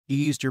You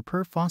used your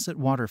Pur Faucet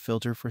water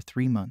filter for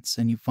 3 months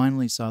and you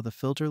finally saw the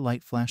filter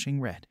light flashing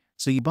red.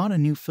 So you bought a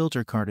new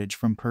filter cartridge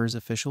from Pur's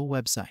official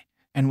website.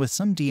 And with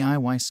some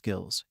DIY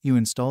skills, you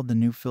installed the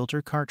new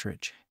filter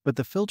cartridge. But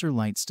the filter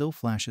light still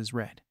flashes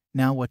red.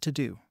 Now what to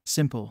do?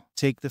 Simple.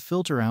 Take the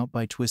filter out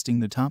by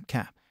twisting the top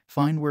cap.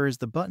 Find where is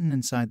the button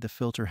inside the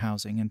filter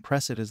housing and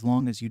press it as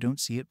long as you don't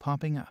see it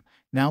popping up.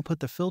 Now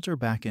put the filter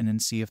back in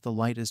and see if the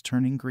light is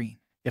turning green.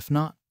 If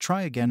not,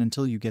 try again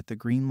until you get the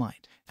green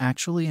light.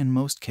 Actually, in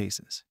most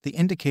cases, the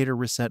indicator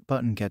reset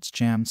button gets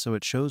jammed so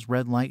it shows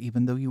red light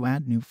even though you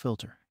add new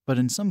filter. But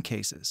in some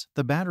cases,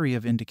 the battery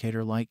of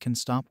indicator light can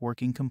stop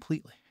working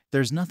completely.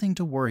 There's nothing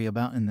to worry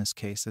about in this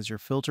case as your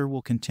filter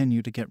will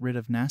continue to get rid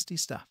of nasty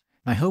stuff.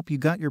 I hope you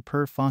got your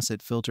Pur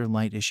Faucet filter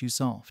light issue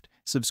solved.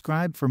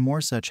 Subscribe for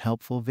more such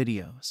helpful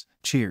videos.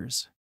 Cheers!